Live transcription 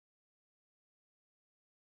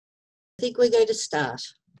think we're going to start.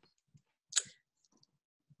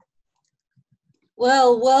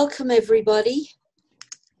 Well, welcome everybody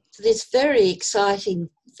to this very exciting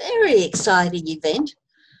event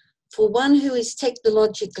for one who is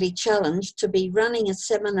technologically challenged to be running a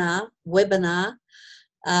webinar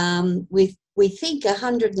with, we think,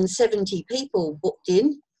 170 people booked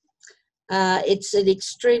in. It's an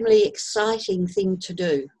extremely exciting thing to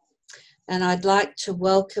do. And I'd like to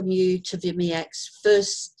welcome you to VMIAC's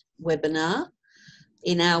first webinar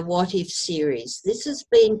in our What If series. This has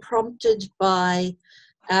been prompted by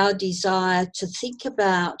our desire to think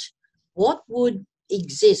about what would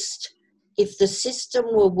exist if the system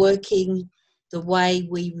were working the way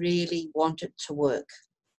we really want it to work.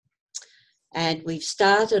 And we've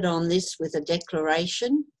started on this with a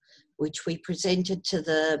declaration, which we presented to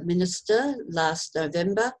the Minister last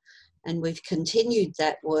November, and we've continued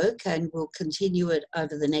that work and will continue it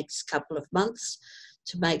over the next couple of months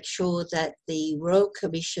to make sure that the Royal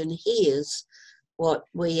Commission hears what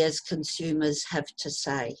we as consumers have to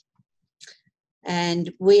say.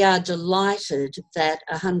 And we are delighted that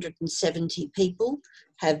 170 people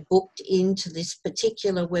have booked into this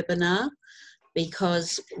particular webinar,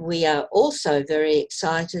 because we are also very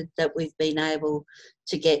excited that we've been able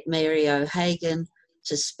to get Mary O'Hagan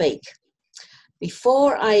to speak.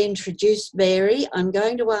 Before I introduce Mary, I'm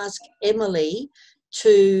going to ask Emily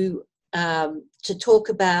to talk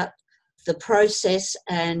about the process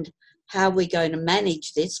and how we're going to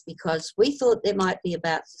manage this, because we thought there might be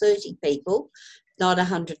about 30 people, not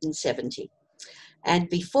 170. And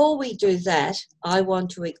before we do that, I want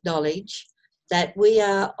to acknowledge that we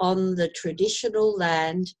are on the traditional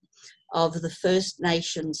land of the First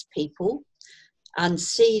Nations people,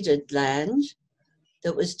 unceded land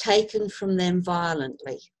that was taken from them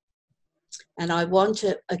violently. And I want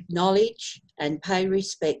to acknowledge and pay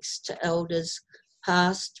respects to elders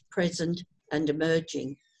past, present and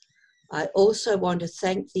emerging. I also want to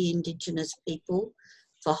thank the Indigenous people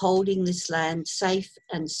for holding this land safe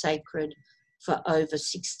and sacred for over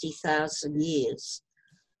 60,000 years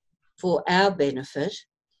for our benefit,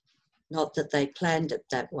 not that they planned it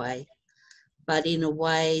that way, but in a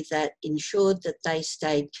way that ensured that they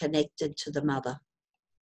stayed connected to the mother.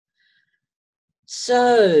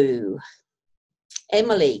 So,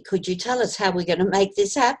 Emily, could you tell us how we're going to make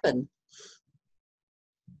this happen?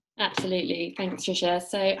 Absolutely, thanks Tricia.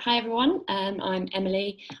 So hi everyone, I'm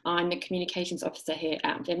Emily, I'm the Communications Officer here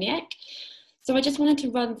at VMIAC. So I just wanted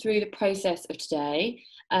to run through the process of today.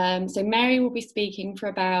 So Mary will be speaking for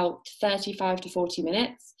about 35 to 40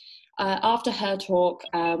 minutes. After her talk,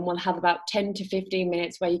 we'll have about 10 to 15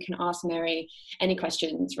 minutes where you can ask Mary any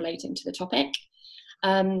questions relating to the topic.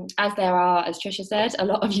 As there are, as Tricia said, a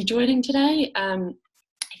lot of you joining today,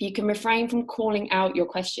 if you can refrain from calling out your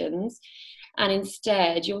questions, and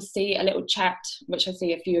instead you'll see a little chat, which I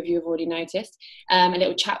see a few of you have already noticed, a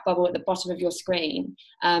little chat bubble at the bottom of your screen.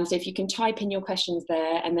 So if you can type in your questions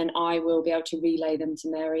there, and then I will be able to relay them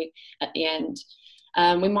to Mary at the end.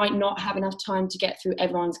 We might not have enough time to get through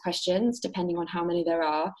everyone's questions, depending on how many there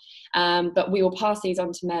are, but we will pass these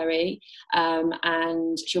on to Mary,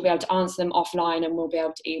 and she'll be able to answer them offline, and we'll be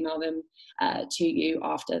able to email them to you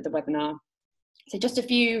after the webinar. So just a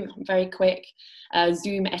few very quick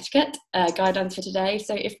Zoom etiquette guidelines for today.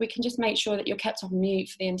 So if we can just make sure that you're kept on mute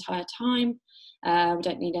for the entire time. We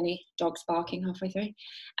don't need any dogs barking halfway through.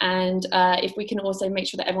 And if we can also make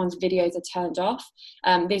sure that everyone's videos are turned off.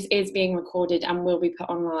 This is being recorded and will be put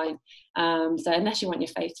online. So unless you want your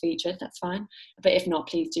face featured, that's fine. But if not,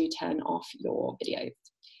 please do turn off your videos.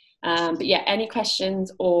 But yeah, any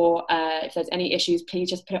questions or if there's any issues, please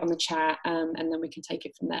just put it on the chat and then we can take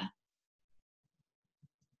it from there.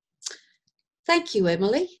 Thank you,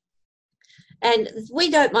 Emily. And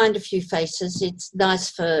we don't mind a few faces. It's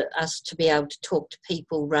nice for us to be able to talk to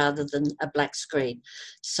people rather than a black screen.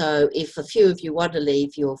 So if a few of you want to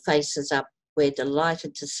leave your faces up, we're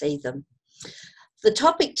delighted to see them. The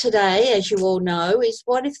topic today, as you all know, is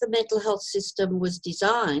what if the mental health system was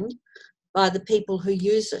designed by the people who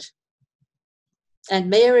use it?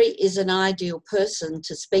 And Mary is an ideal person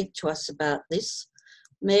to speak to us about this.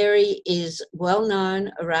 Mary is well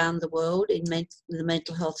known around the world in the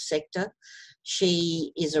mental health sector.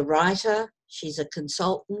 She is a writer, she's a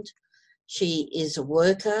consultant, she is a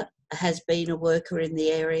worker, has been a worker in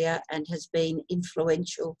the area and has been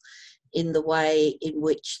influential in the way in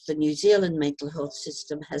which the New Zealand mental health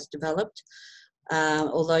system has developed,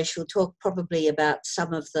 although she'll talk probably about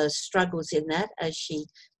some of the struggles in that as she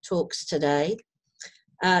talks today.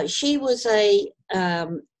 She was a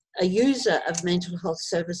user of mental health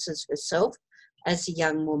services herself as a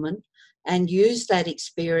young woman, and uses that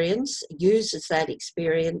experience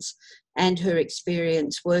and her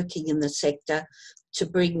experience working in the sector to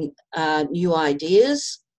bring new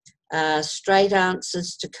ideas, straight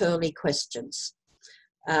answers to curly questions.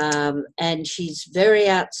 And she's very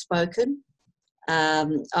outspoken.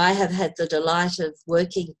 I have had the delight of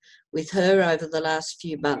working with her over the last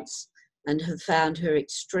few months and have found her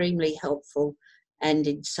extremely helpful and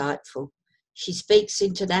insightful. She speaks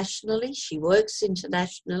internationally, she works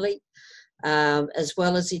internationally, as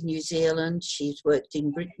well as in New Zealand. She's worked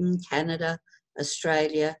in Britain, Canada,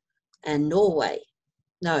 Australia, and Norway.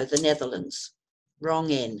 No, the Netherlands.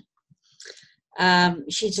 Wrong N.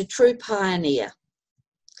 She's a true pioneer,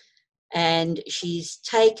 and she's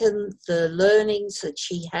taken the learnings that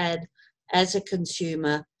she had as a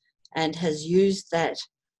consumer and has used that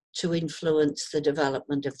to influence the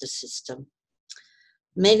development of the system.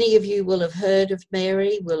 Many of you will have heard of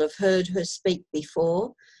Mary, will have heard her speak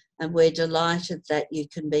before, and we're delighted that you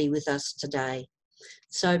can be with us today.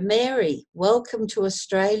 So Mary, welcome to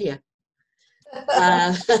Australia.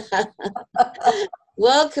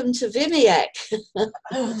 Welcome to VIMIAC.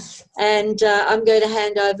 And I'm going to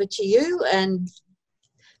hand over to you. And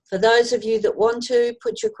for those of you that want to,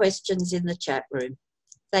 put your questions in the chat room.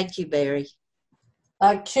 Thank you, Mary.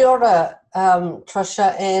 Kia ora,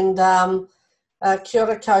 Tricia, and kia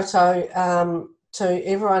ora koutou to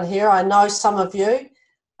everyone here. I know some of you,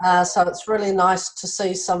 so it's really nice to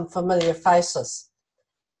see some familiar faces.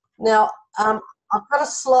 Now, I've got a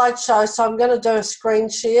slideshow, so I'm going to do a screen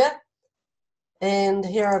share. And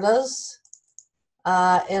here it is.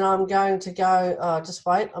 And I'm going to go, just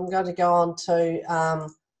wait, I'm going to go on to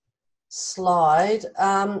slide.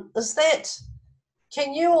 Is that,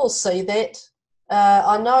 can you all see that?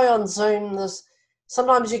 I know on Zoom there's,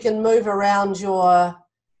 sometimes you can move around your,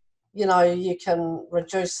 you know, you can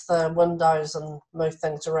reduce the windows and move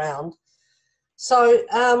things around. So,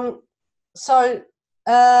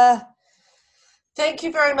 thank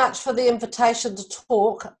you very much for the invitation to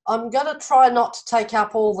talk. I'm going to try not to take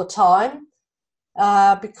up all the time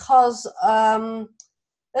because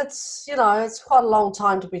it's, you know, it's quite a long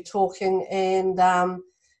time to be talking, and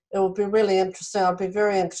it will be really interesting. I'll be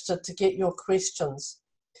very interested to get your questions.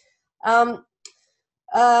 VIMIAC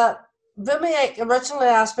originally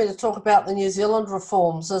asked me to talk about the New Zealand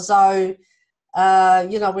reforms, as though,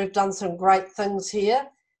 you know, we've done some great things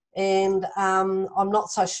here, and I'm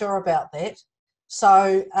not so sure about that.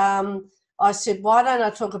 So I said, why don't I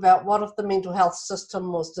talk about what if the mental health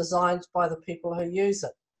system was designed by the people who use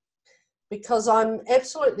it? Because I'm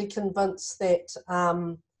absolutely convinced that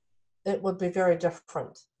it would be very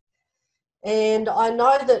different. And I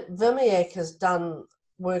know that VIMIAC has done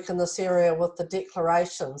work in this area with the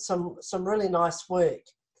declaration, some really nice work.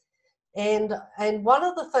 And one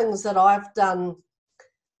of the things that I've done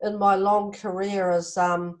in my long career is,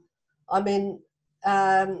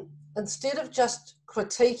 instead of just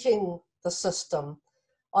critiquing the system,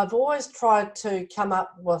 I've always tried to come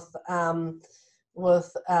up with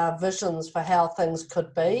visions for how things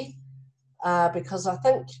could be, because I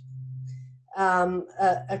think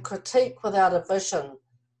a critique without a vision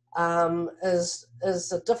is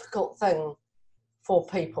a difficult thing for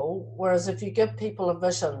people, whereas if you give people a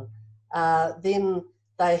vision, then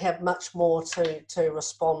they have much more to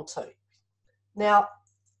respond to. Now,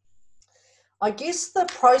 I guess the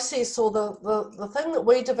process, or the thing that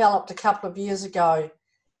we developed a couple of years ago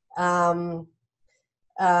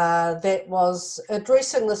that was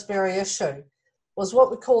addressing this very issue was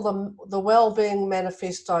what we call the Wellbeing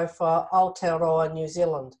Manifesto for Aotearoa New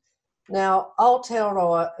Zealand. Now,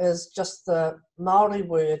 Aotearoa is just the Māori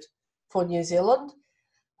word for New Zealand,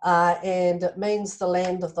 and it means the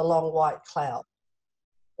land of the long white cloud.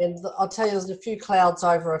 And I'll tell you, there's a few clouds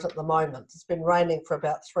over it at the moment. It's been raining for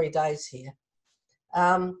about 3 days here.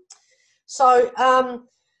 So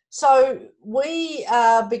we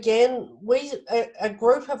began, a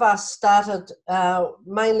group of us started,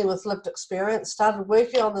 mainly with lived experience, started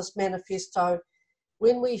working on this manifesto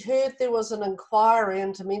when we heard there was an inquiry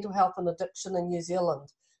into mental health and addiction in New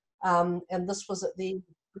Zealand. And this was at the end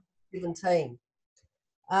of 2017.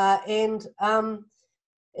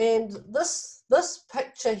 And this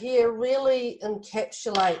picture here really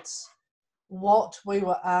encapsulates what we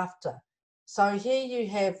were after. So here you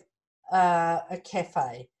have a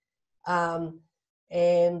cafe, and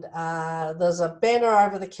there's a banner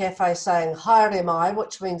over the cafe saying "Haere mai,"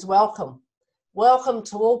 which means welcome. Welcome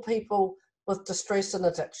to all people with distress and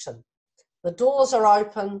addiction. The doors are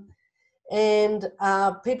open, and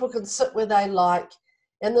people can sit where they like,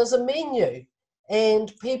 and there's a menu,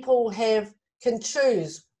 and people can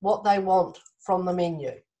choose what they want from the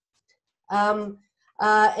menu. And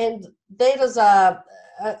that is an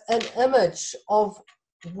image of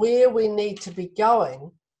where we need to be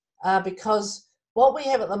going, because what we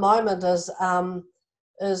have at the moment is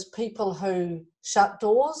people who shut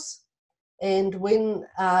doors, and when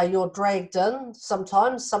you're dragged in,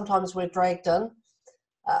 sometimes we're dragged in,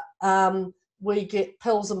 we get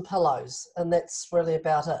pills and pillows, and that's really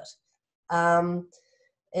about it.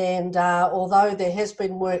 And although there has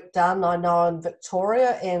been work done, I know in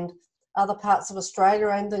Victoria and other parts of Australia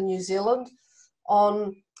and in New Zealand,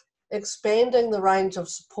 on expanding the range of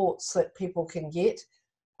supports that people can get,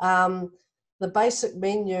 the basic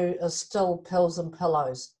menu is still pills and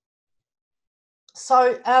pillows.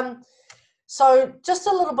 So, so just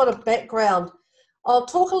a little bit of background. I'll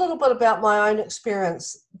talk a little bit about my own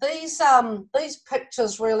experience. These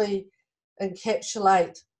pictures really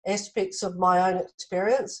encapsulate aspects of my own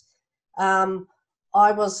experience. I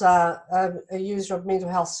was a user of mental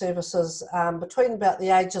health services between about the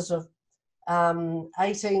ages of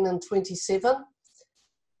 18 and 27.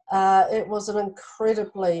 It was an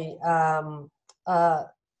incredibly, I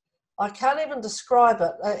can't even describe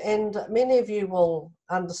it, and many of you will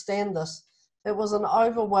understand this. It was an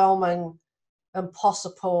overwhelming,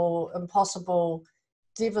 impossible,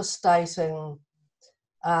 devastating,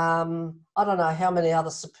 I don't know how many other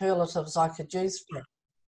superlatives I could use for it,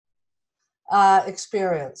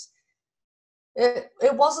 experience.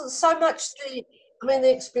 It wasn't so much the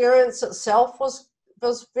experience itself was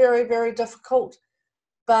very, very difficult,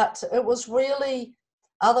 but it was really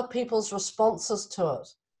other people's responses to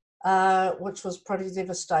it, which was pretty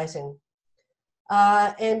devastating.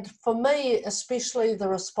 And for me, especially the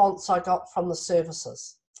response I got from the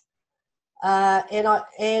services.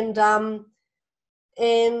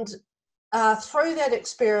 Through that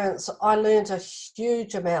experience, I learned a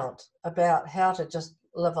huge amount about how to just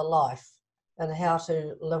live a life and how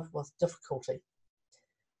to live with difficulty.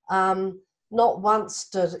 Not once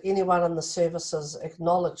did anyone in the services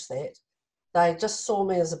acknowledge that. They just saw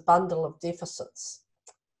me as a bundle of deficits.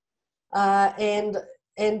 And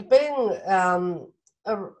being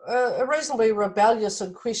a reasonably rebellious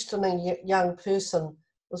and questioning young person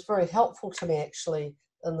was very helpful to me actually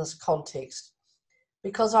in this context,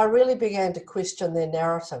 because I really began to question their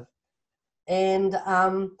narrative. And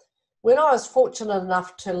when I was fortunate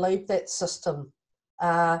enough to leave that system,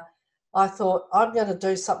 I thought, I'm going to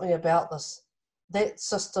do something about this. That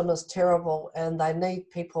system is terrible, and they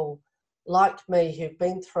need people like me who've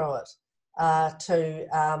been through it to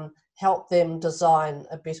help them design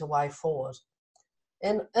a better way forward.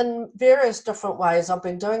 And in various different ways, I've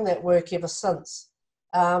been doing that work ever since.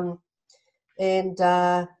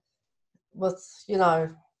 With,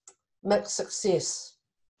 mixed success.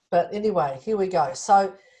 But anyway, here we go.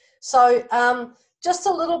 So just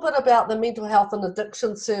a little bit about the Mental Health and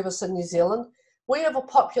Addiction Service in New Zealand. We have a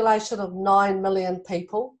population of 9 million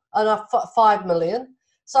people, 5 million.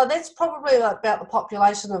 So that's probably about the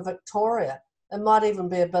population of Victoria. It might even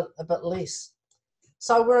be a bit less.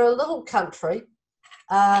 So we're a little country,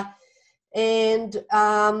 and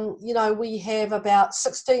we have about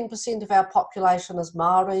 16% of our population is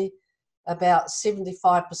Māori, about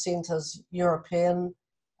 75% is European.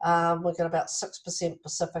 We've got about 6%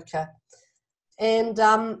 Pacifica, and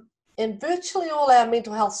virtually all our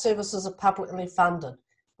mental health services are publicly funded.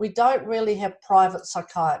 We don't really have private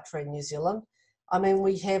psychiatry in New Zealand. I mean,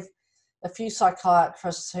 we have a few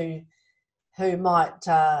psychiatrists who might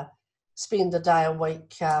spend a day a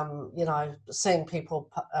week, seeing people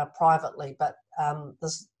privately, but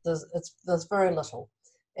there's very little,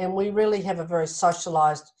 and we really have a very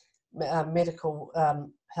socialised medical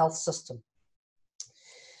health system.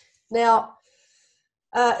 Now,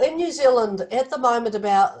 in New Zealand, at the moment,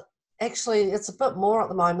 actually it's a bit more at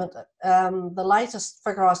the moment. The latest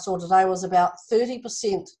figure I saw today was about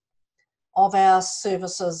 30% of our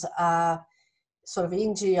services are sort of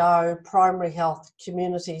NGO, primary health,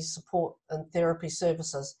 community support and therapy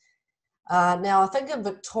services. Now, I think in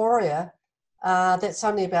Victoria, that's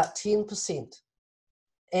only about 10%.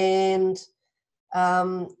 And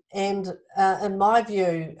in my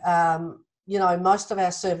view, most of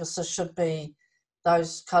our services should be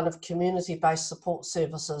those kind of community-based support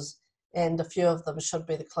services, and a few of them should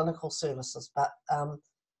be the clinical services. But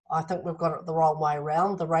I think we've got it the wrong way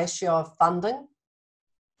around, the ratio of funding.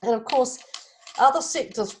 And of course, other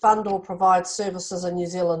sectors fund or provide services in New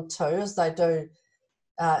Zealand too, as they do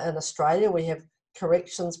in Australia. We have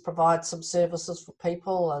corrections provide some services for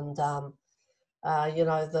people, and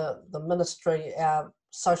the ministry, our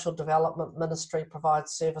social development ministry,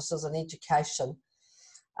 provides services in education.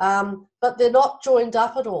 But they're not joined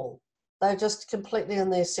up at all. They're just completely in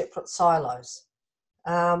their separate silos.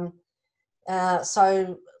 So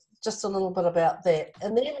just a little bit about that.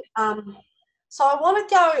 And then So I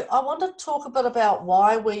want to talk a bit about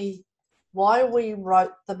why we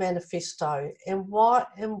wrote the manifesto, and what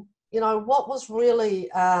was really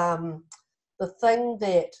the thing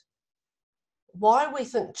that why we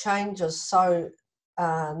think change is so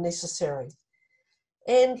necessary.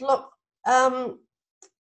 And look,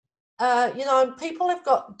 people have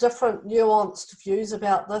got different nuanced views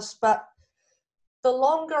about this, but the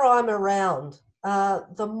longer I'm around,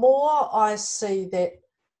 the more I see that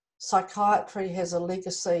psychiatry has a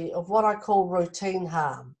legacy of what I call routine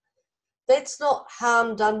harm. That's not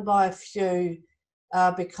harm done by a few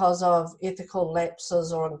because of ethical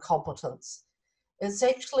lapses or incompetence. It's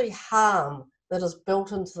actually harm that is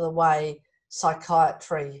built into the way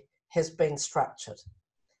psychiatry has been structured.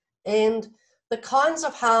 And the kinds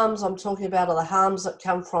of harms I'm talking about are the harms that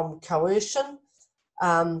come from coercion,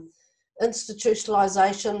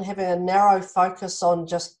 institutionalization, having a narrow focus on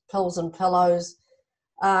just pills and pillows.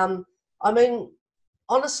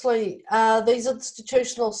 Honestly, these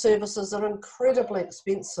institutional services are incredibly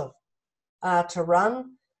expensive to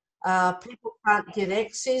run. People can't get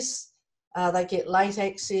access, they get late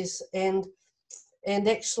access, and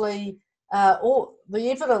actually all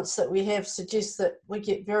the evidence that we have suggests that we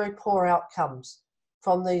get very poor outcomes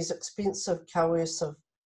from these expensive coercive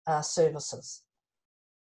services.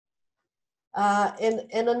 And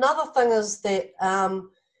another thing is that,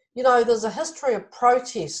 there's a history of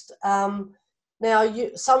protest. Now,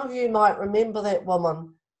 some of you might remember that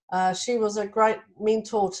woman. She was a great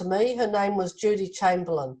mentor to me. Her name was Judy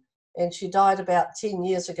Chamberlain, and she died about 10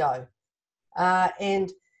 years ago.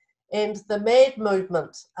 And the MAD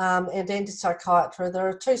movement and anti-psychiatry, there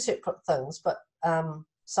are two separate things, but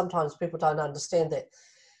sometimes people don't understand that.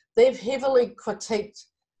 They've heavily critiqued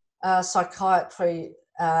psychiatry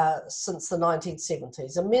since the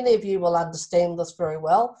 1970s, and many of you will understand this very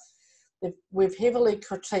well. We've heavily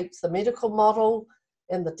critiqued the medical model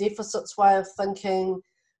and the deficits way of thinking,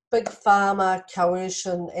 big pharma,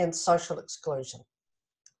 coercion, and social exclusion.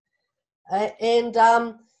 But then,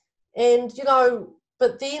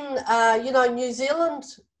 New Zealand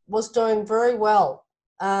was doing very well.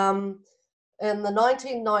 In the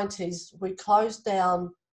 1990s, we closed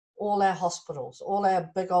down all our hospitals, all our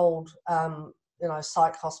big old,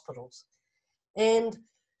 psych hospitals. And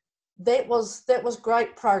that was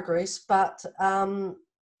great progress, but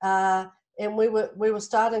and we were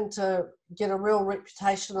starting to get a real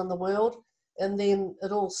reputation in the world, and then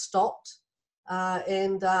it all stopped. For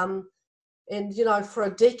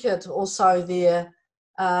a decade or so there,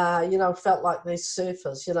 felt like these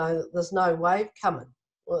surfers, there's no wave coming.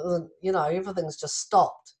 Everything's just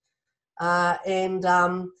stopped. And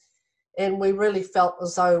we really felt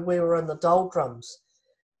as though we were in the doldrums.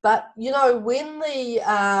 But, when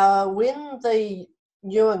the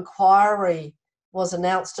new inquiry was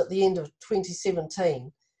announced at the end of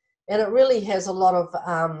 2017, and it really has a lot of,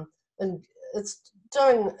 and it's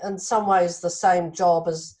doing in some ways the same job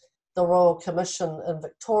as the Royal Commission in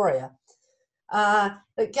Victoria,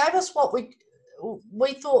 it gave us what we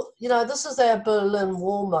thought, this is our Berlin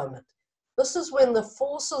Wall moment. This is when the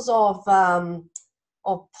forces of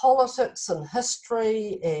politics and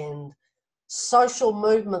history and social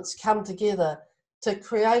movements come together to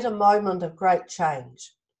create a moment of great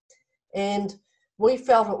change. And we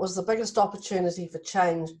felt it was the biggest opportunity for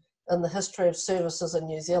change in the history of services in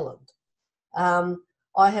New Zealand.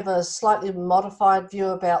 I have a slightly modified view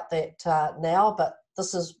about that now, but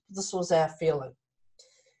this was our feeling.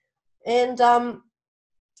 And so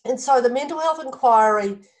the mental health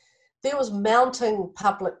inquiry, there was mounting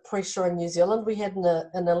public pressure in New Zealand. We had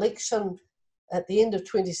an election at the end of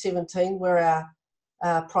 2017 where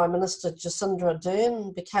our Prime Minister Jacinda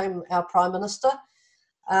Ardern became our Prime Minister,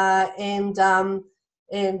 and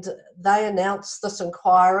they announced this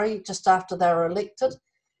inquiry just after they were elected.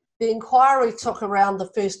 The inquiry took around the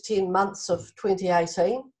first 10 months of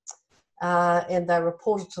 2018, and they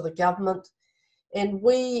reported to the government. And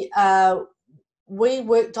we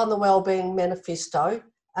worked on the Wellbeing Manifesto,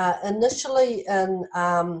 initially in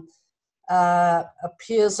a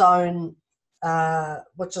peer zone,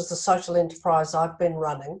 which is the social enterprise I've been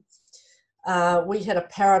running. We had a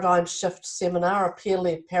paradigm shift seminar, a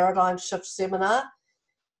peer-led paradigm shift seminar,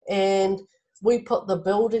 and we put the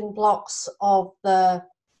building blocks of the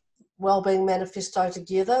Wellbeing Manifesto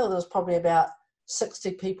together. There was probably about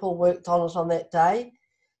 60 people worked on it on that day.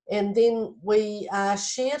 And then we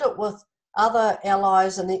shared it with other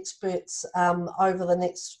allies and experts over the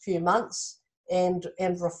next few months and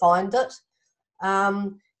refined it.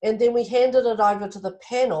 And then we handed it over to the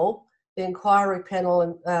panel, the inquiry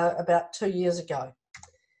panel, about 2 years ago.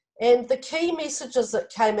 And the key messages that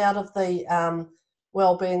came out of the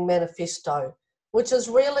Wellbeing Manifesto which is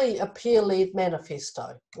really a peer-led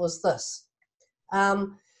manifesto, was this,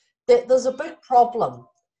 that there's a big problem.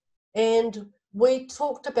 And we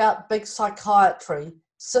talked about big psychiatry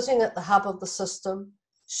sitting at the hub of the system,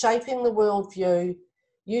 shaping the worldview,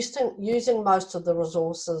 using most of the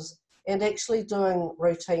resources, and actually doing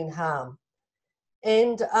routine harm.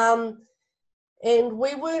 And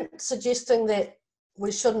we weren't suggesting that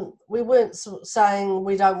we weren't saying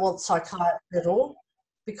we don't want psychiatry at all,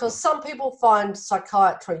 because some people find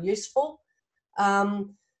psychiatry useful.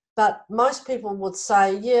 But most people would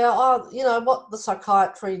say, yeah, you know, what the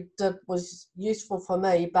psychiatry did was useful for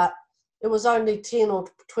me, but it was only 10 or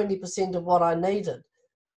 20% of what I needed.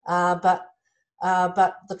 But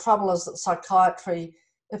the trouble is that psychiatry,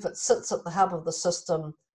 if it sits at the hub of the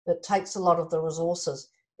system, it takes a lot of the resources.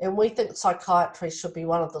 And we think psychiatry should be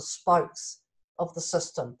one of the spokes of the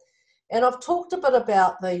system. And I've talked a bit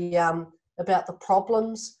about the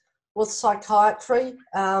problems with psychiatry.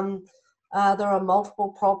 There are multiple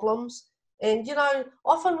problems. And, you know,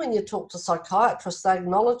 often when you talk to psychiatrists, they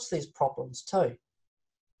acknowledge these problems too.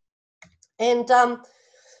 And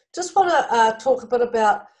just want to talk a bit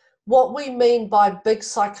about what we mean by big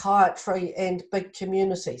psychiatry and big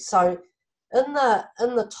community. So in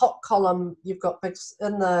the top column, you've got big,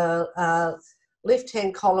 in the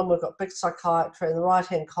left-hand column, we've got big psychiatry, and the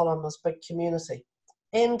right-hand column is big community.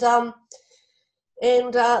 And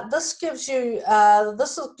this gives you an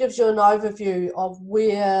overview of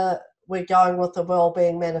where we're going with the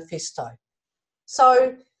Wellbeing Manifesto.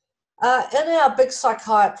 So in our big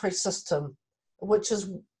psychiatry system, which is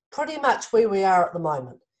pretty much where we are at the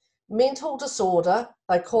moment, mental disorder,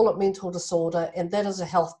 they call it mental disorder, and that is a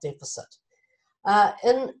health deficit.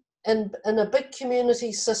 In a big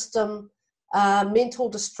community system, mental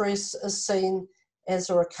distress is seen as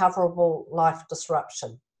a recoverable life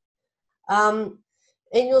disruption. And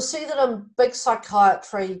you'll see that in big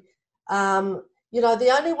psychiatry, you know,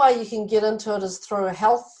 the only way you can get into it is through a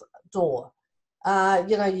health door.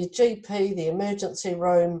 You know, your GP, the emergency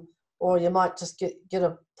room, or you might just get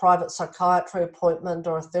a private psychiatry appointment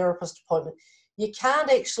or a therapist appointment. You can't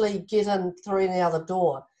actually get in through any other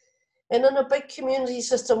door. And in a big community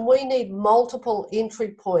system, we need multiple entry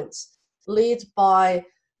points led by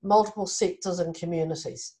multiple sectors and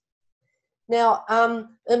communities. Now,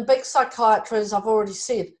 in big psychiatry, as I've already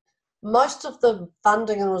said, most of the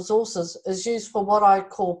funding and resources is used for what I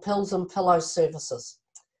call pills and pillows services.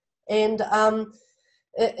 And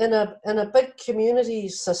in a big community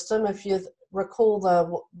system, if you recall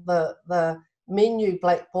the menu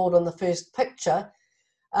blackboard in the first picture,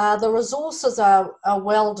 the resources are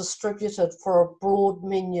well distributed for a broad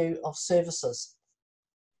menu of services.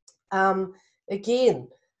 Again,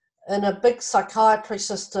 in a big psychiatry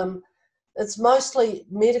system, it's mostly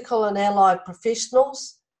medical and allied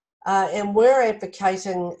professionals, and we're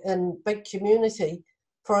advocating in big community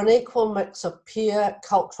for an equal mix of peer,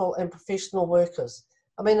 cultural and professional workers.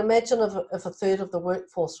 I mean, imagine if a third of the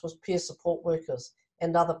workforce was peer support workers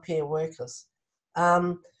and other peer workers.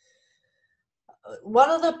 One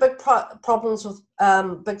of the big problems with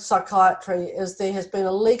big psychiatry is there has been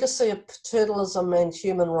a legacy of paternalism and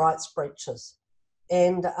human rights breaches.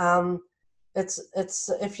 And it's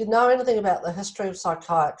if you know anything about the history of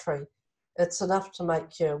psychiatry, it's enough to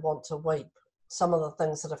make you want to weep, some of the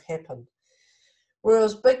things that have happened.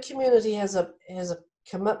 Whereas big community has a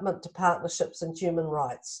commitment to partnerships and human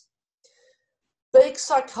rights. Big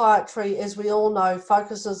psychiatry, as we all know,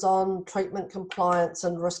 focuses on treatment compliance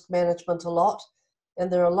and risk management a lot,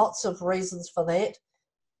 and there are lots of reasons for that.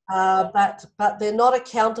 But they're not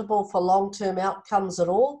accountable for long-term outcomes at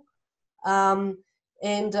all.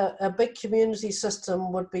 And a big community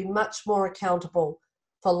system would be much more accountable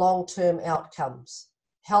for long-term outcomes,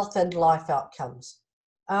 health and life outcomes.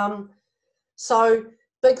 So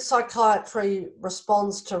big psychiatry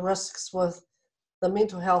responds to risks with the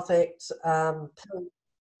Mental Health Act,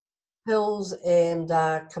 pills and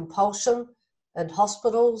compulsion in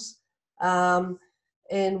hospitals. And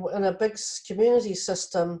in a big community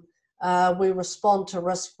system, we respond to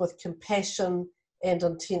risk with compassion and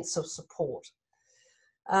intensive support.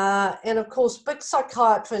 And of course, big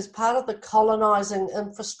psychiatry is part of the colonising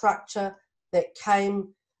infrastructure that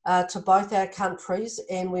came to both our countries,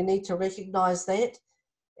 and we need to recognise that.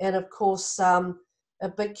 And of course, a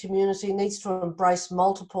big community needs to embrace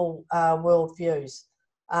multiple worldviews,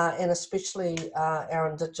 and especially our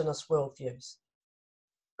Indigenous worldviews.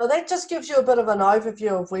 So that just gives you a bit of an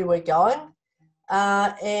overview of where we're going.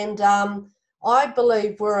 I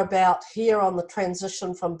believe we're about here on the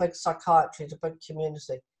transition from big psychiatry to big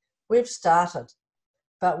community. We've started,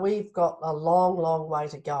 but we've got a long, long way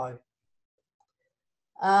to go.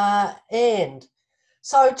 And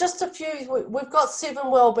So just a few, we've got 7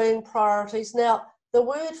 wellbeing priorities. Now, the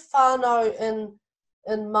word whānau in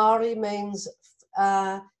Māori means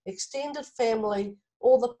extended family,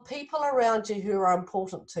 or the people around you who are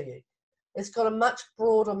important to you. It's got a much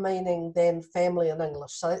broader meaning than family in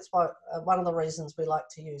English, so that's why one of the reasons we like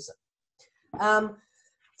to use it.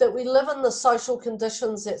 That we live in the social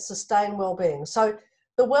conditions that sustain wellbeing. So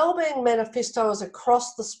the Wellbeing Manifesto is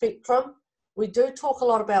across the spectrum. We do talk a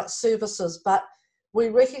lot about services, but we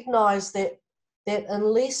recognise that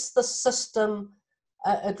unless the system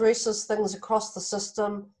addresses things across the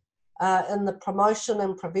system in the promotion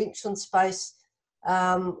and prevention space,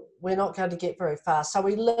 we're not going to get very far. So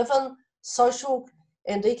we live in social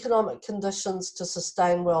and economic conditions to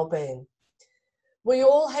sustain wellbeing. We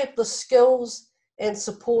all have the skills and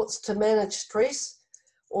supports to manage stress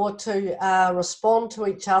or to respond to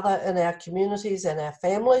each other in our communities and our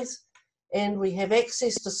families, and we have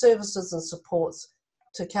access to services and supports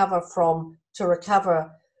to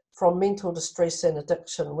recover from mental distress and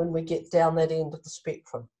addiction when we get down that end of the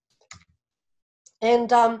spectrum. And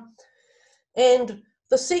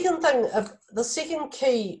the second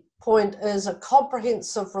key point is a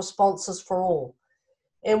comprehensive responses for all.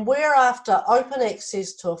 And we're after open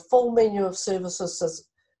access to a full menu of services,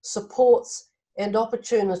 supports and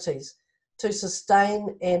opportunities to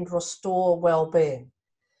sustain and restore wellbeing.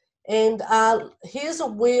 And here's a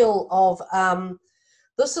wheel of,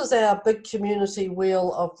 this is our big community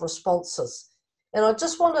wheel of responses. And I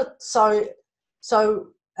just want to, so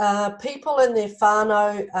people in their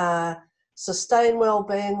whānau sustain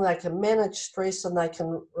wellbeing, they can manage stress and they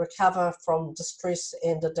can recover from distress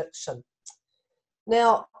and addiction.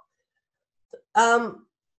 Now,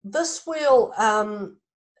 this wheel,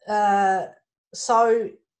 so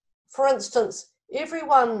for instance,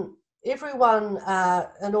 everyone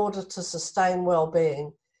in order to sustain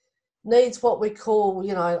well-being needs what we call,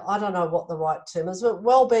 I don't know what the right term is, but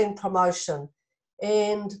well-being promotion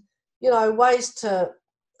and, ways to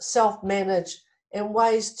self-manage and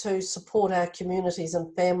ways to support our communities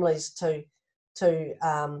and families to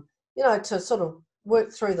sort of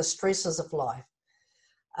work through the stresses of life.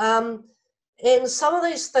 And some of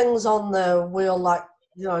these things on the wheel, like,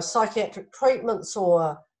 psychiatric treatments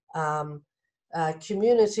or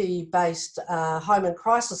community-based home and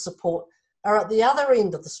crisis support, are at the other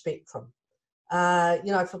end of the spectrum.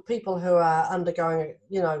 For people who are undergoing,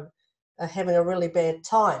 having a really bad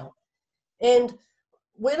time. And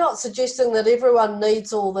we're not suggesting that everyone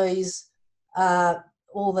needs all these,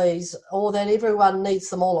 or that everyone needs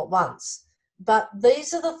them all at once. But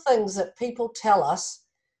these are the things that people tell us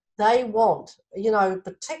they want,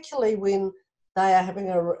 particularly when they are having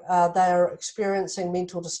they are experiencing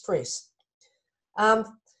mental distress. And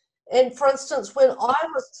for instance, when I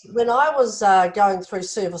was going through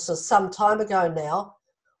services some time ago now,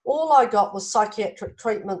 all I got was psychiatric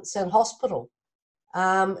treatments and hospital,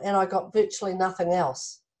 and I got virtually nothing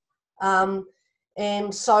else.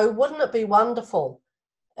 And so, wouldn't it be wonderful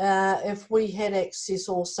if we had access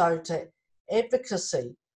also to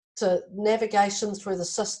advocacy, to navigation through the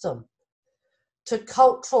system, to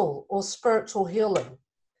cultural or spiritual healing,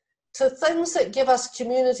 to things that give us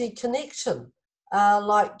community connection,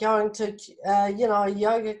 like going to, a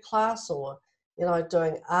yoga class or,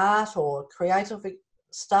 doing art or creative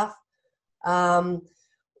stuff,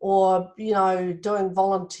 or, doing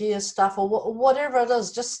volunteer stuff or whatever it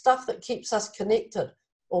is, just stuff that keeps us connected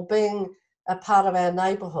or being a part of our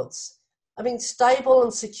neighbourhoods. I mean, stable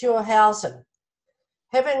and secure housing,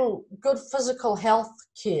 having good physical health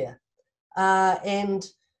care, and,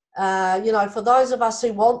 for those of us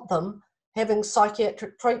who want them, having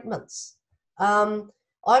psychiatric treatments.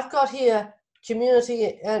 I've got here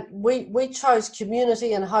community, and we chose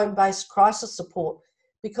community and home-based crisis support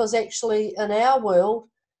because actually in our world,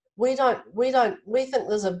 we think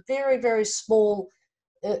there's a very, very small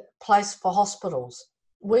place for hospitals.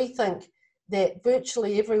 We think that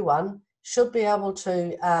virtually everyone should be able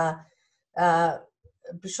to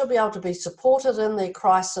be supported in their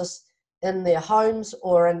crisis in their homes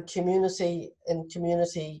or in community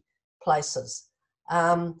places.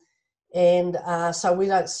 So we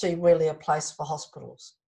don't see really a place for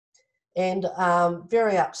hospitals. And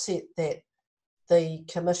very upset that the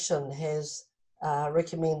Commission has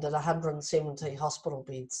recommended 170 hospital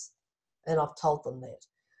beds, and I've told them that.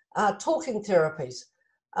 Talking therapies,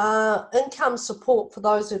 income support for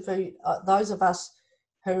those of us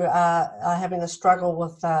who are having a struggle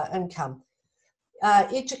with income,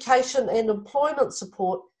 education and employment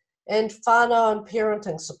support, and whānau and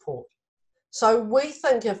parenting support. So we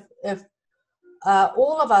think if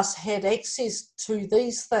all of us had access to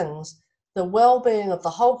these things, the well-being of the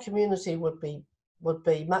whole community would be would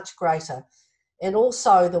be much greater, and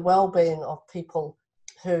also the well-being of people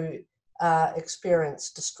who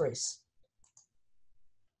experience distress.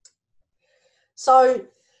 So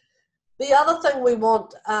the other thing we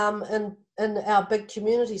want in our big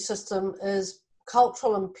community system is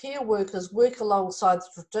cultural and peer workers work alongside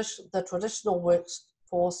the traditional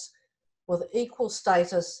workforce with equal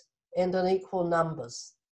status and in equal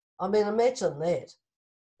numbers. I mean, imagine that.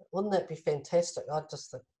 Wouldn't that be fantastic? I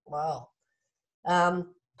just think, wow.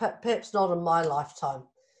 Perhaps not in my lifetime.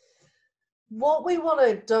 What we want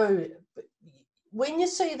to do, when you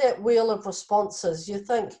see that wheel of responses, you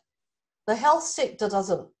think the health sector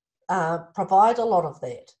doesn't provide a lot of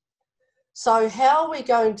that. So how are we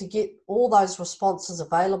going to get all those responses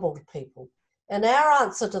available to people? And our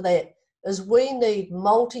answer to that is we need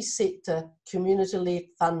multi-sector community-led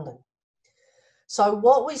funding. So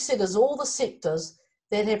what we said is all the sectors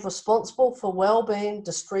that have responsible for well-being,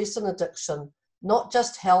 distress and addiction, not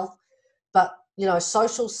just health, but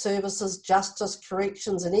social services, justice,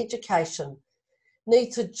 corrections and education,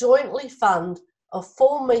 need to jointly fund a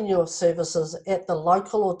full menu of services at the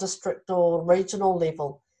local or district or regional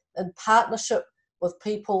level in partnership with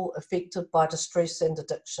people affected by distress and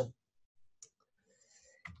addiction.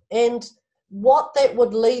 And what that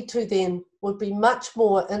would lead to then would be much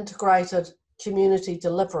more integrated community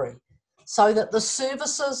delivery, so that the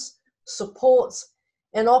services, supports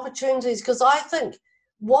and opportunities, because I think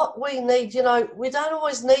what we need, we don't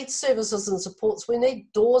always need services and supports, we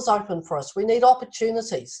need doors open for us, we need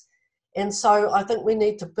opportunities. And so I think we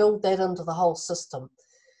need to build that into the whole system.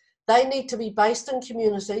 They need to be based in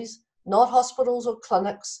communities, not hospitals or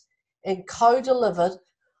clinics, and co-delivered,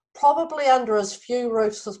 probably under as few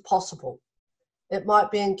roofs as possible. It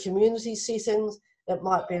might be in community settings, it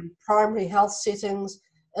might be in primary health settings,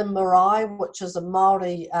 in marae, which is a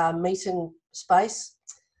Māori meeting space,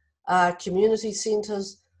 community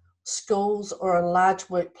centres, schools, or in large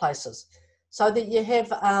workplaces, so that you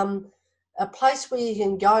have a place where you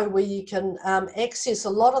can go, where you can access a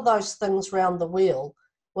lot of those things around the wheel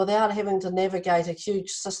without having to navigate a huge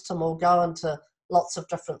system or go into lots of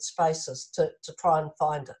different spaces to try and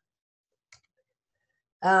find it.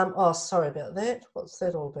 Oh, sorry about that. What's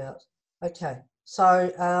that all about? Okay, so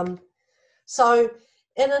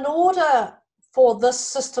and in order for this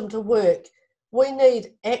system to work, we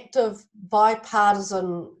need active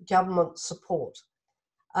bipartisan government support.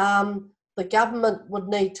 The government would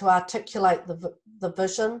need to articulate the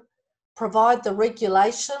vision, provide the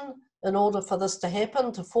regulation in order for this to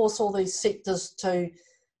happen, to force all these sectors to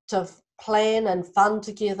plan and fund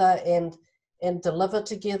together and deliver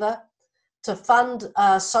together, to fund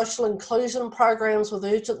social inclusion programs with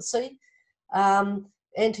urgency,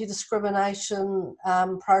 anti-discrimination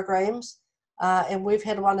programs, and we've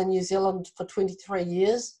had one in New Zealand for 23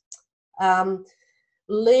 years.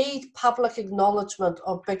 Lead public acknowledgement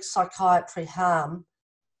of big psychiatry harm.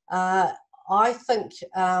 I think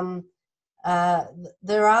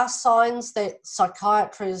there are signs that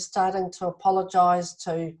psychiatry is starting to apologise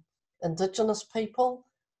to Indigenous people,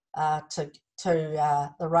 to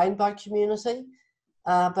the rainbow community,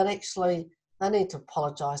 but actually they need to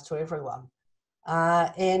apologise to everyone,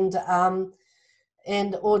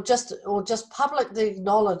 or just publicly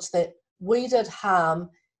acknowledge that we did harm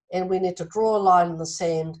and we need to draw a line in the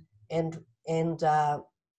sand and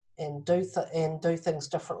do things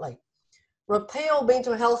differently. Repeal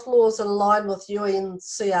mental health laws in line with UN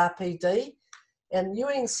CRPD, and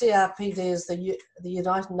UN CRPD is the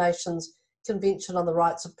United Nations Convention on the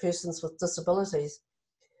Rights of Persons with Disabilities,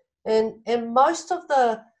 and most of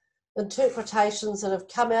the interpretations that have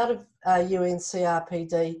come out of UN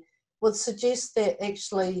CRPD would suggest that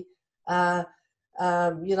actually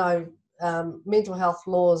mental health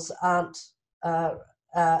laws aren't are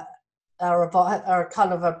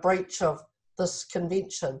kind of a breach of this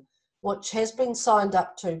convention, which has been signed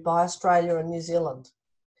up to by Australia and New Zealand.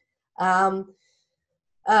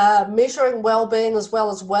 Measuring wellbeing as well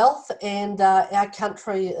as wealth, and our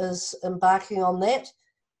country is embarking on that.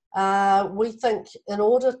 We think in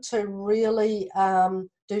order to really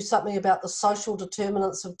do something about the social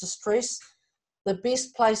determinants of distress, the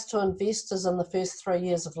best place to invest is in the first 3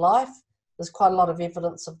 years of life. There's quite a lot of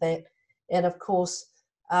evidence of that. And of course,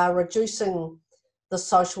 reducing the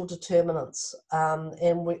social determinants. And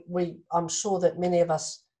I'm sure that many of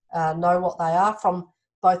us know what they are from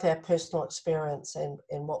both our personal experience and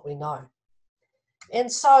what we know. And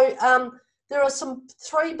so there are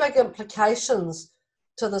three big implications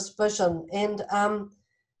to this vision. And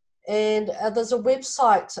there's a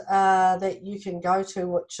website that you can go to,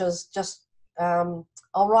 which is just, I'll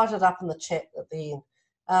write it up in the chat at the end.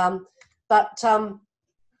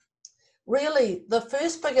 really the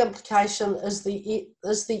first big implication is the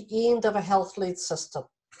end of a health-led system.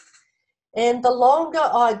 And the longer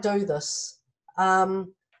I do this,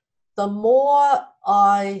 the more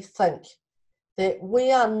I think that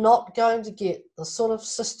we are not going to get the sort of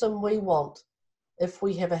system we want if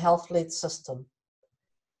we have a health-led system.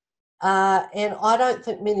 And I don't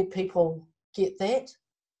think many people get that.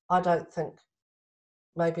 I don't think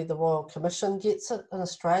maybe the Royal Commission gets it in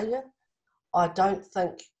Australia. I don't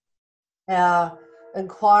think our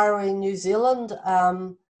inquiry in New Zealand,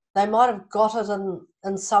 they might have got it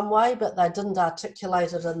in some way, but they didn't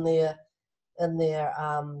articulate it in their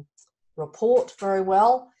report very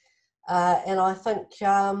well. And I think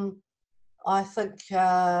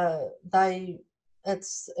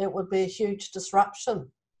it would be a huge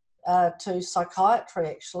disruption to psychiatry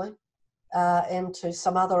actually, and to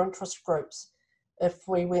some other interest groups if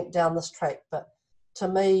we went down this track. But to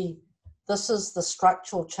me, this is the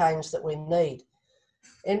structural change that we need.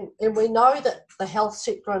 And we know that the health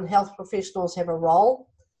sector and health professionals have a role,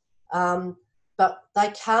 but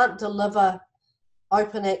they can't deliver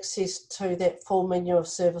open access to that full menu of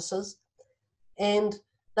services, and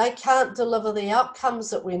they can't deliver the outcomes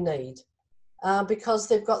that we need because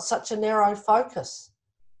they've got such a narrow focus.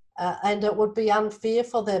 And it would be unfair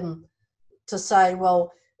for them to say,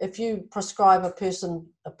 well, if you prescribe a person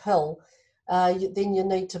a pill, then you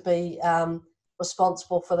need to be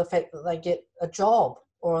responsible for the fact that they get a job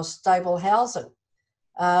or a stable housing.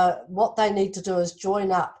 What they need to do is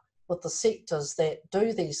join up with the sectors that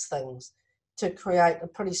do these things to create a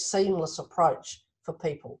pretty seamless approach for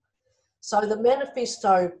people. So the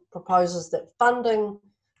manifesto proposes that funding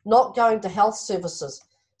not going to health services.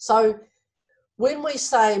 So when we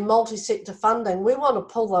say multi-sector funding, we want to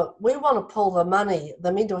pull the money,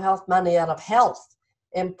 the mental health money, out of health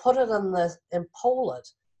and put it and pool it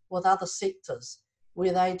with other sectors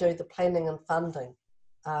where they do the planning and funding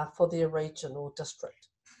for their region or district.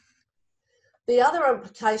 The other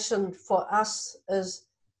implication for us is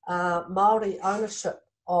Māori ownership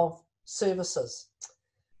of services.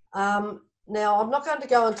 Now, I'm not going to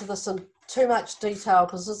go into this in too much detail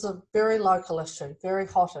because this is a very local issue, very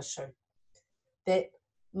hot issue, that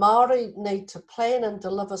Māori need to plan and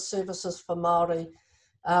deliver services for Māori.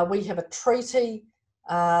 We have a treaty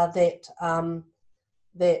that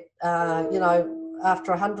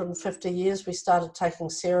after 150 years we started taking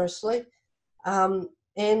seriously. And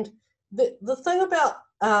the thing about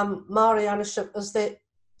Māori ownership is that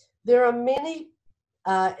there are many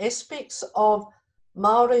aspects of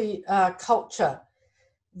Māori culture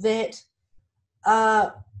that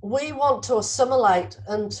we want to assimilate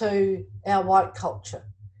into our white culture,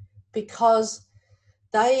 because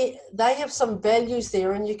they have some values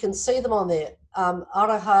there, and you can see them on there.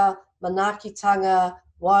 Araha, manaakitanga,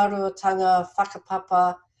 wairuatanga,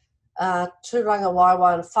 whakapapa, tūranga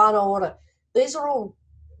waiwai, and whānau ora. These are all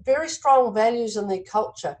very strong values in their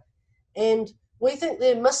culture, and we think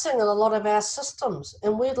they're missing in a lot of our systems,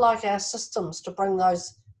 and we'd like our systems to bring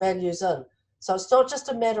those values in. So it's not just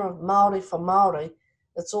a matter of Māori for Māori,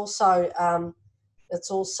 it's also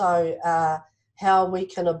how we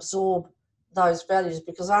can absorb those values,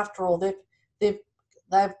 because after all, they've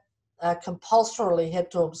compulsorily had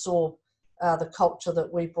to absorb the culture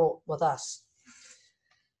that we brought with us.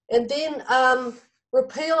 And then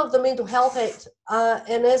repeal of the Mental Health Act,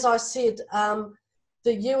 and as I said,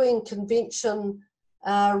 the UN Convention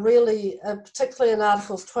really, particularly in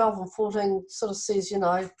Articles 12 and 14, sort of says,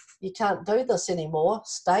 you can't do this anymore,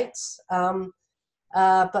 states.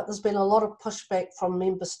 But there's been a lot of pushback from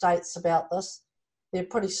member states about this. They're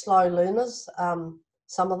pretty slow learners,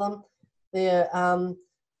 some of them. They're,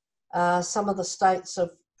 some of the states are,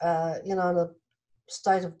 in a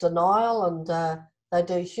state of denial, and they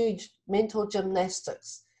do huge mental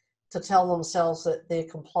gymnastics to tell themselves that they're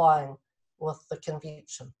complying with the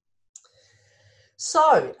convention.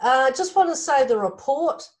 So, I just want to say the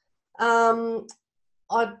report. How am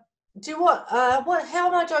I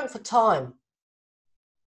doing for time?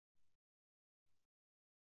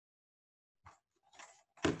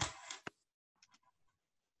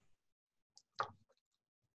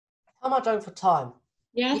 How am I doing for time?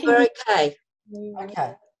 Yeah, You're okay.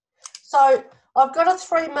 Okay. So I've got a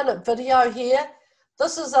 3-minute video here.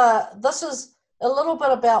 This is a little bit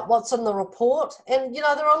about what's in the report, and there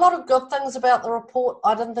are a lot of good things about the report.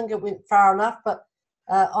 I didn't think it went far enough, but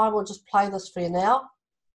I will just play this for you now.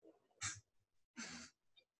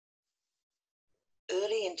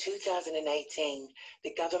 Early in 2018,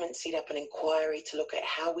 the government set up an inquiry to look at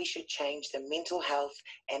how we should change the mental health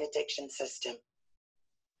and addiction system.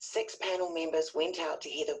 6 panel members went out to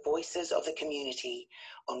hear the voices of the community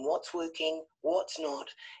on what's working, what's not,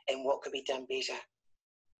 and what could be done better.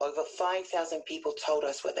 Over 5,000 people told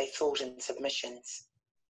us what they thought in submissions.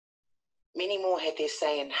 Many more had their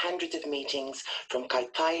say in hundreds of meetings from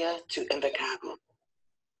Kaitaia to Invercargill.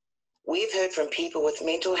 We've heard from people with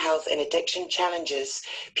mental health and addiction challenges,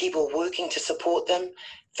 people working to support them,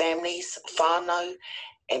 families, whānau,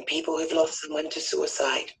 and people who've lost someone to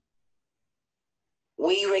suicide.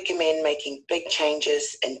 We recommend making big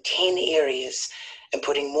changes in 10 areas and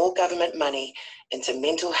putting more government money into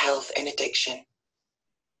mental health and addiction.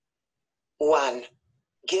 1.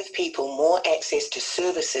 Give people more access to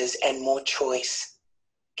services and more choice.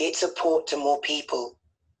 Get support to more people.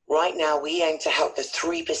 Right now, we aim to help the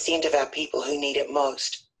 3% of our people who need it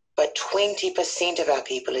most, but 20% of our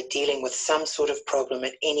people are dealing with some sort of problem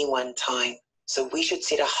at any one time. So we should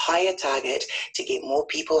set a higher target to get more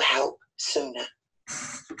people help sooner.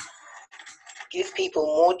 Give people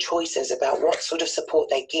more choices about what sort of support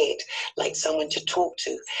they get, like someone to talk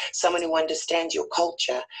to, someone who understands your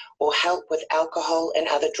culture, or help with alcohol and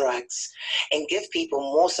other drugs, and give people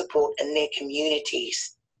more support in their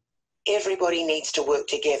communities. Everybody needs to work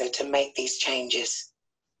together to make these changes.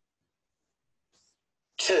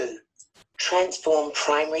 2. Transform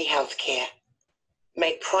primary health care.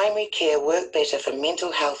 Make primary care work better for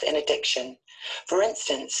mental health and addiction. For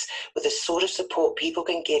instance, with the sort of support people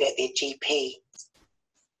can get at their GP.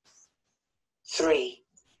 3.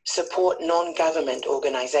 Support non-government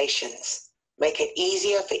organisations. Make it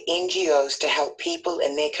easier for NGOs to help people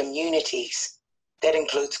in their communities. That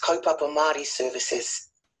includes kaupapa Māori services.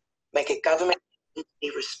 Make a government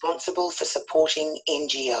be responsible for supporting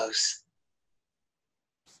NGOs.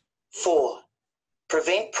 4.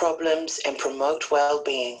 Prevent problems and promote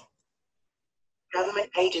well-being. Government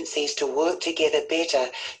agencies to work together better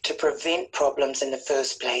to prevent problems in the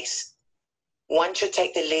first place. One should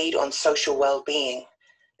take the lead on social well-being.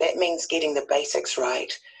 That means getting the basics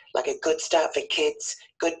right, like a good start for kids,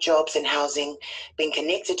 good jobs and housing, being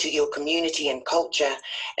connected to your community and culture,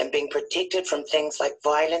 and being protected from things like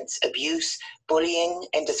violence, abuse, bullying,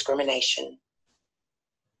 and discrimination.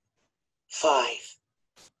 5.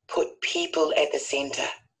 Put people at the centre.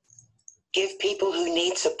 Give people who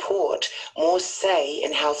need support more say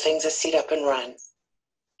in how things are set up and run.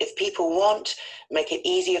 If people want, make it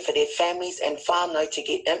easier for their families and whānau to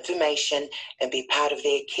get information and be part of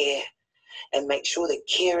their care, and make sure the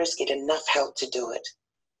carers get enough help to do it.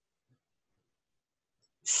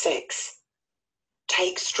 6.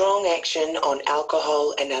 Take strong action on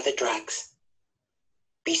alcohol and other drugs.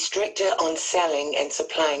 Be stricter on selling and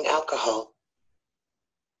supplying alcohol.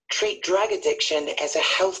 Treat drug addiction as a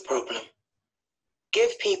health problem.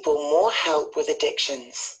 Give people more help with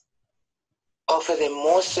addictions. Offer them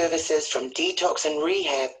more services from detox and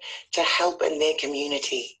rehab to help in their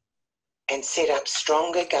community, and set up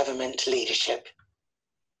stronger government leadership.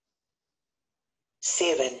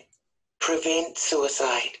 7. Prevent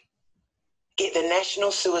suicide. Get the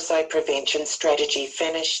National Suicide Prevention Strategy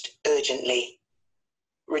finished urgently.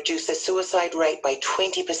 Reduce the suicide rate by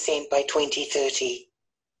 20% by 2030.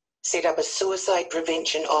 Set up a suicide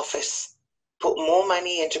prevention office. Put more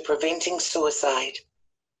money into preventing suicide.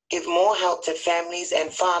 Give more help to families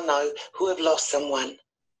and whānau who have lost someone,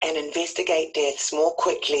 and investigate deaths more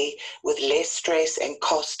quickly with less stress and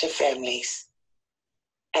cost to families.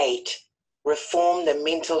 8. Reform the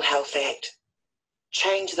Mental Health Act.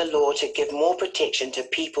 Change the law to give more protection to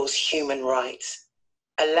people's human rights.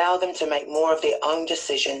 Allow them to make more of their own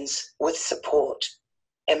decisions with support,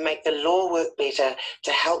 and make the law work better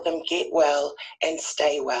to help them get well and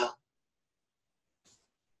stay well.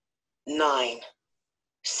 9.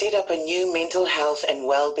 Set up a new Mental Health and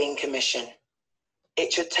Wellbeing Commission.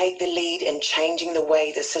 It should take the lead in changing the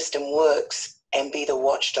way the system works and be the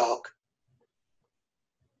watchdog.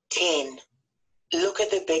 10. Look at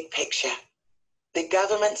the big picture. The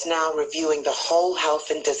government's now reviewing the whole health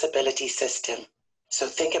and disability system. So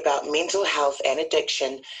think about mental health and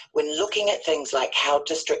addiction when looking at things like how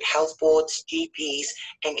district health boards, GPs,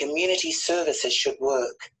 and community services should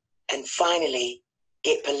work. And finally,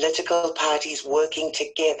 get political parties working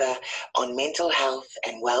together on mental health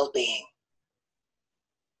and well-being.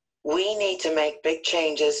 We need to make big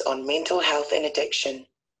changes on mental health and addiction.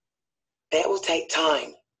 That will take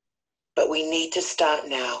time, but we need to start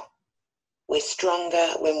now. We're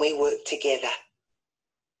stronger when we work together.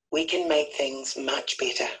 We can make things much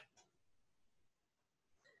better.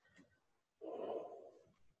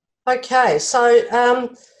 Okay,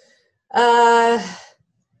 so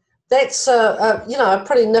that's a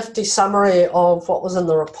pretty nifty summary of what was in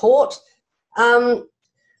the report.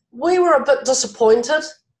 We were a bit disappointed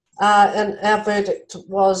and our verdict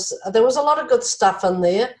was there was a lot of good stuff in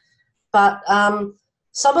there, but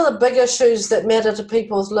some of the big issues that matter to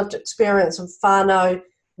people with lived experience in whānau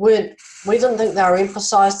we didn't think they were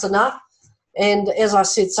emphasised enough. And as I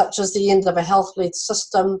said, such as the end of a health-led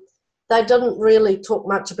system, they didn't really talk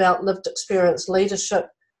much about lived experience leadership,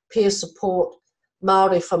 peer support,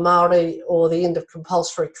 Māori for Māori, or the end of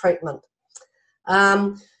compulsory treatment.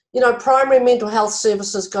 Primary mental health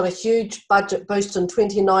services got a huge budget boost in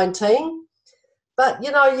 2019, but,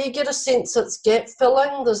 you get a sense it's gap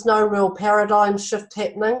filling. There's no real paradigm shift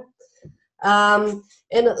happening.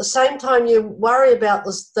 And at the same time, you worry about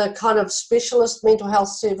the kind of specialist mental health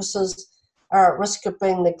services are at risk of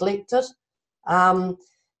being neglected.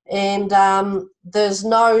 There's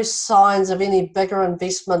no signs of any bigger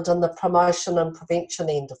investment in the promotion and prevention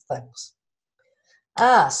end of things.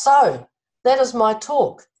 So that is my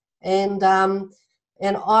talk. And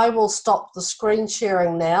I will stop the screen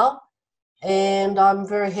sharing now. And I'm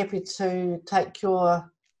very happy to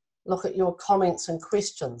look at your comments and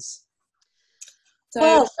questions. So,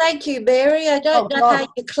 well, thank you, Mary. I don't know how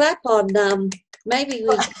you clap on. Maybe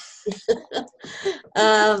we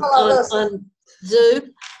on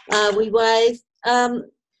Zoom. We wave.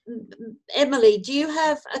 Emily, do you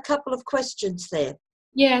have a couple of questions there?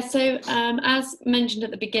 yeah, so as mentioned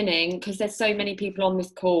at the beginning, because there's so many people on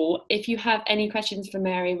this call, if you have any questions for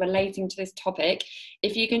Mary relating to this topic,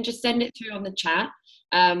 if you can just send it through on the chat,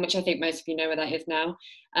 which I think most of you know where that is now.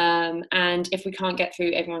 And if we can't get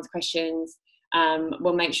through everyone's questions,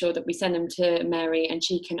 we'll make sure that we send them to Mary and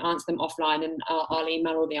she can answer them offline, and I'll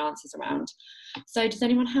email all the answers around. So does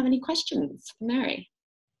anyone have any questions for Mary?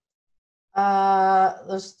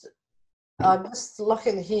 I'm just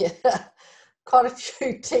looking here. Quite a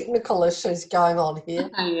few technical issues going on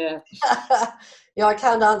here. Yeah. Yeah, I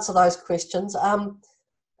can't answer those questions. So yeah,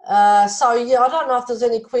 I don't know if there's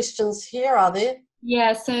any questions here, are there?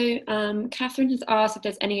 Yeah, so Catherine has asked if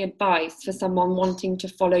there's any advice for someone wanting to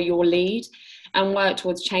follow your lead and work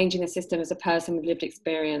towards changing the system as a person with lived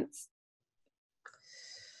experience.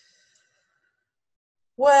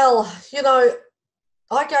 Well,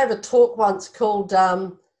 I gave a talk once called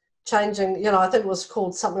changing, I think it was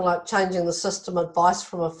called something like Changing the System, Advice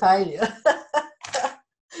from a Failure.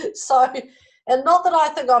 So, and not that I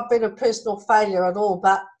think I've been a personal failure at all,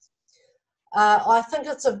 but I think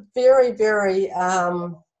it's a very, very,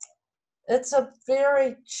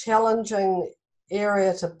 challenging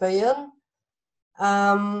area to be in.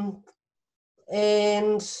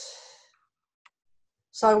 And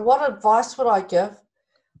so what advice would I give?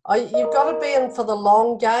 You've got to be in for the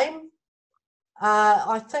long game.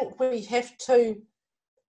 I think we have to,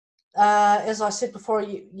 as I said before,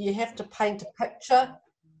 you have to paint a picture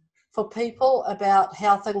for people about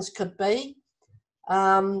how things could be,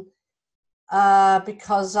 because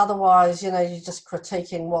otherwise, you're just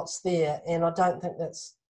critiquing what's there, and I don't think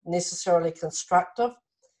that's necessarily constructive.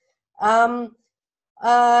 And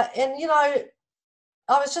I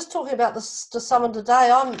was just talking about this to someone today.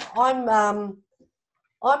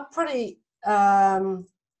 I'm pretty.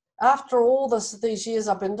 After all these years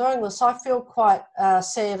I've been doing this, I feel quite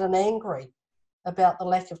sad and angry about the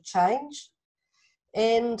lack of change.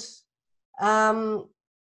 And how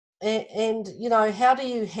do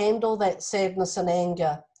you handle that sadness and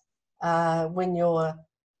anger when you're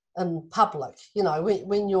in public,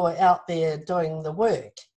 when you're out there doing the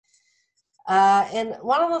work? And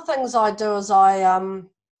one of the things I do is I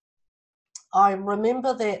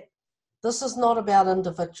remember that this is not about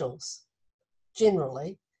individuals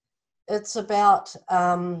generally. It's about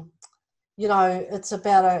it's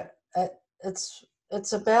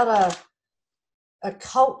about a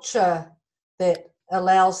culture that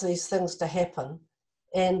allows these things to happen,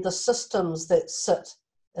 and the systems that sit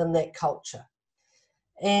in that culture.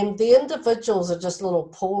 And the individuals are just little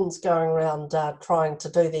pawns going around trying to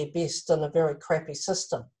do their best in a very crappy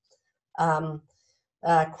system.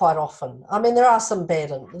 Quite often, I mean, there are some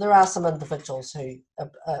individuals who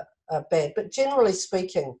are bad, but generally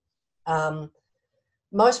speaking,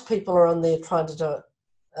 most people are in there trying to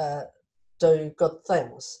do good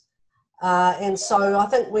things. And so I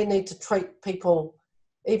think we need to treat people,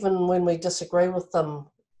 even when we disagree with them,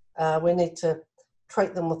 we need to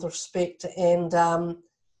treat them with respect and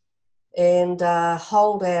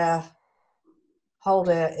hold our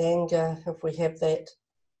anger if we have that.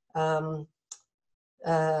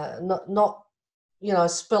 Not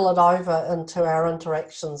spill it over into our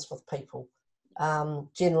interactions with people.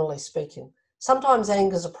 Generally speaking, sometimes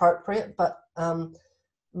anger is appropriate, but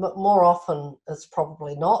more often it's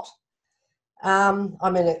probably not.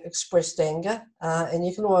 Expressed anger, and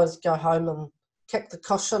you can always go home and kick the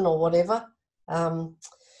cushion or whatever.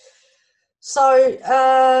 So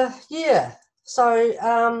yeah,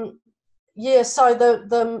 so yeah, so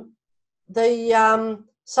the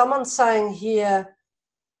someone's saying here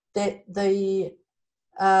that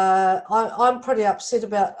I'm pretty upset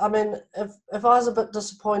about. I mean, if I was a bit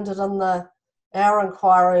disappointed in our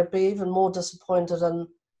inquiry, I'd be even more disappointed in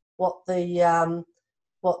what the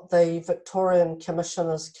Victorian Commission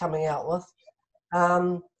is coming out with.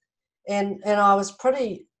 And I was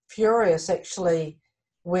pretty furious actually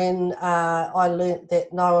when I learnt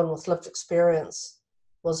that no one with lived experience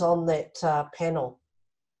was on that panel.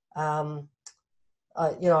 I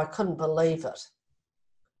couldn't believe it.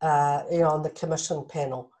 On the commission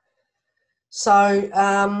panel. So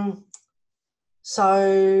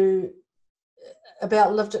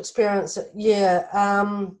about lived experience,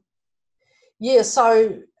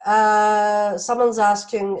 So someone's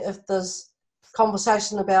asking if there's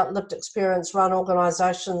conversation about lived experience run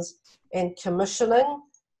organisations and commissioning.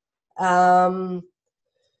 I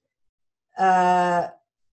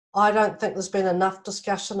don't think there's been enough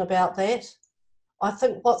discussion about that. I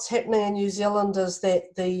think what's happening in New Zealand is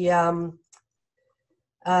that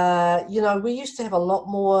we used to have a lot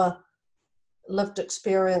more lived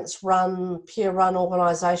experience peer run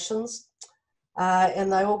organisations,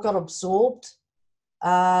 and they all got absorbed.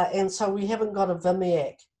 And so we haven't got a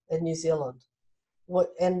VMIAC in New Zealand.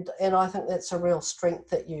 And I think that's a real strength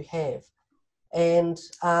that you have. And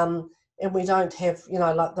we don't have,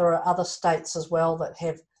 like there are other states as well that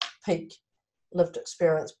have peak lived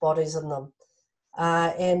experience bodies in them.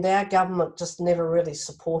 And our government just never really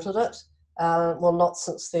supported it. Not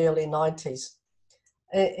since the early 90s.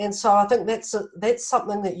 And so I think that's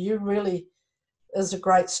something that you really is a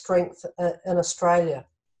great strength in Australia.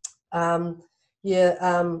 Australian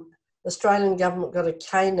government got a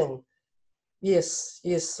caning. Yes,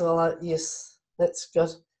 yes, that's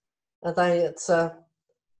good.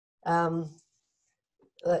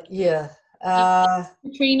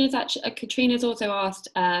 Katrina's also asked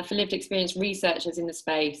for lived experience researchers in the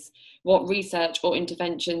space. What research or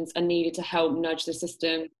interventions are needed to help nudge the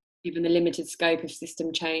system, given the limited scope of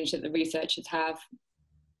system change that the researchers have?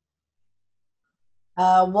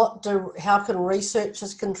 How can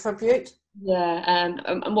researchers contribute? Yeah,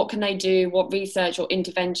 and what can they do? What research or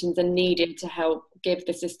interventions are needed to help give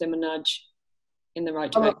the system a nudge in the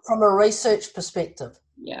right direction? From a research perspective?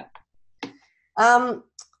 Yeah.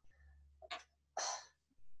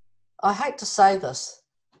 I hate to say this,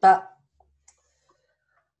 but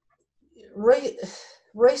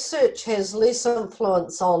research has less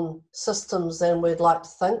influence on systems than we'd like to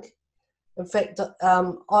think. In fact,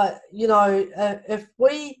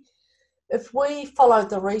 if we followed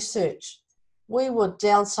the research, we would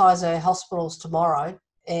downsize our hospitals tomorrow,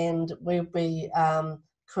 and we'd be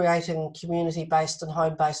creating community-based and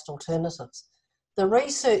home-based alternatives. The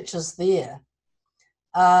research is there.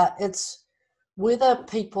 It's whether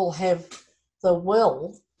people have the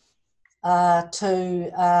will to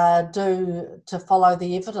follow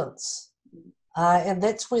the evidence, and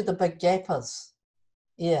that's where the big gap is.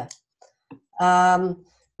 Yeah, but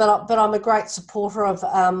I'm a great supporter of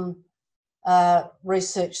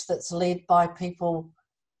research that's led by people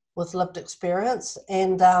with lived experience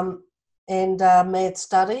and mad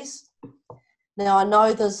studies. Now I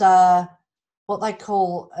know there's what they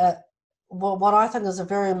call what I think is a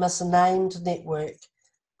very misnamed network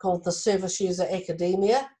called the Service User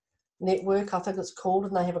Academia Network, I think it's called,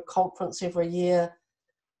 and they have a conference every year,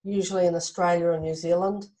 usually in Australia and New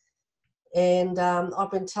Zealand. And I've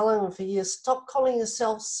been telling them for years, stop calling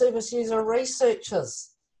yourself service user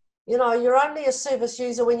researchers. You're only a service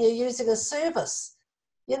user when you're using a service.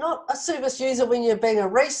 You're not a service user when you're being a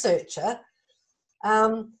researcher.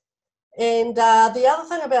 The other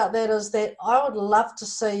thing about that is that I would love to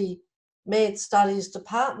see mad studies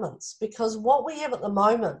departments, because what we have at the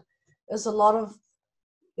moment is a lot of,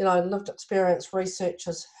 lived experience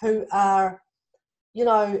researchers who are,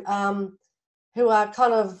 who are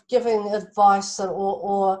kind of giving advice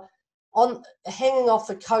or on hanging off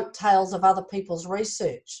the coattails of other people's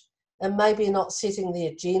research, and maybe not setting the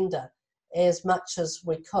agenda as much as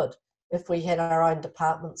we could if we had our own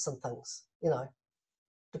departments and things,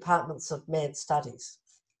 departments of mad studies.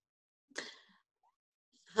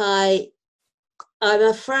 Hi, I'm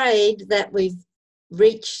afraid that we've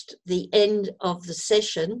reached the end of the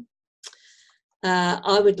session.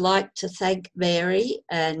 I would like to thank Mary,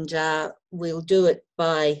 and we'll do it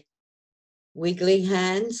by wiggling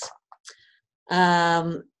hands.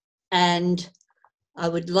 And I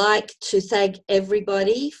would like to thank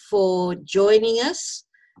everybody for joining us.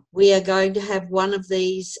 We are going to have one of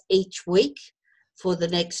these each week for the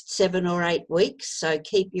next 7 or 8 weeks, so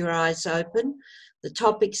keep your eyes open. The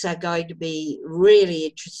topics are going to be really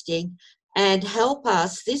interesting and help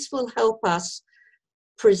us. This will help us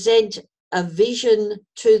present a vision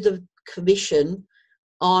to the Commission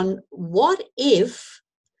on what if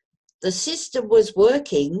the system was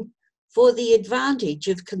working for the advantage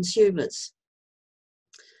of consumers.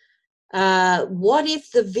 What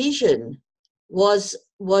if the vision was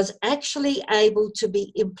actually able to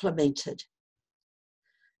be implemented?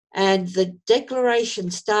 And the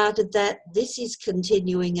declaration started that. This is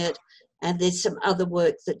continuing it, and there's some other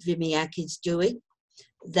work that VMIAC is doing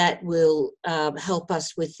that will help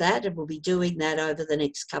us with that, and we'll be doing that over the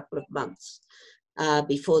next couple of months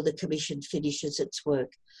before the Commission finishes its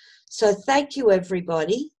work. So thank you,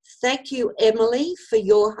 everybody. Thank you, Emily, for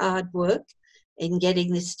your hard work in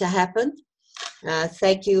getting this to happen.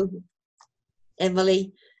 Thank you,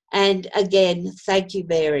 Emily. And again, thank you,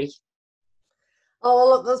 Mary.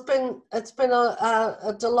 Oh, look, it's been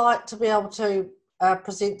a delight to be able to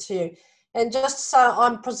present to you. And just so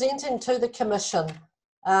I'm presenting to the Commission,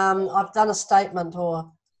 I've done a statement,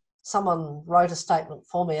 or someone wrote a statement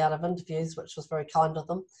for me out of interviews, which was very kind of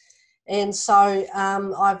them. And so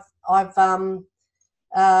I'm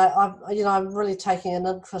really taking an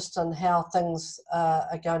interest in how things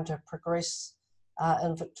are going to progress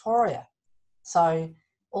in Victoria. So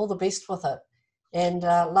all the best with it, and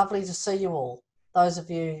lovely to see you all, those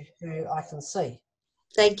of you who I can see.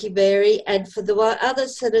 Thank you, Mary. And for the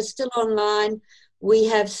others that are still online, we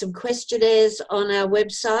have some questionnaires on our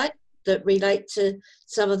website that relate to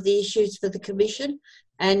some of the issues for the Commission,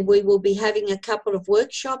 and we will be having a couple of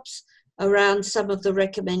workshops around some of the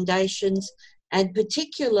recommendations, and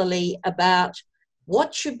particularly about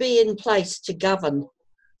what should be in place to govern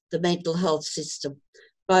the mental health system,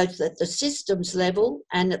 both at the systems level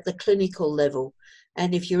and at the clinical level.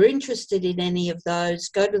 And if you're interested in any of those,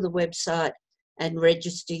 go to the website and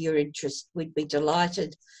register your interest. We'd be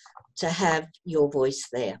delighted to have your voice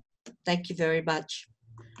there. Thank you very much.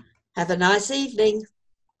 Have a nice evening.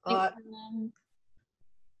 Bye.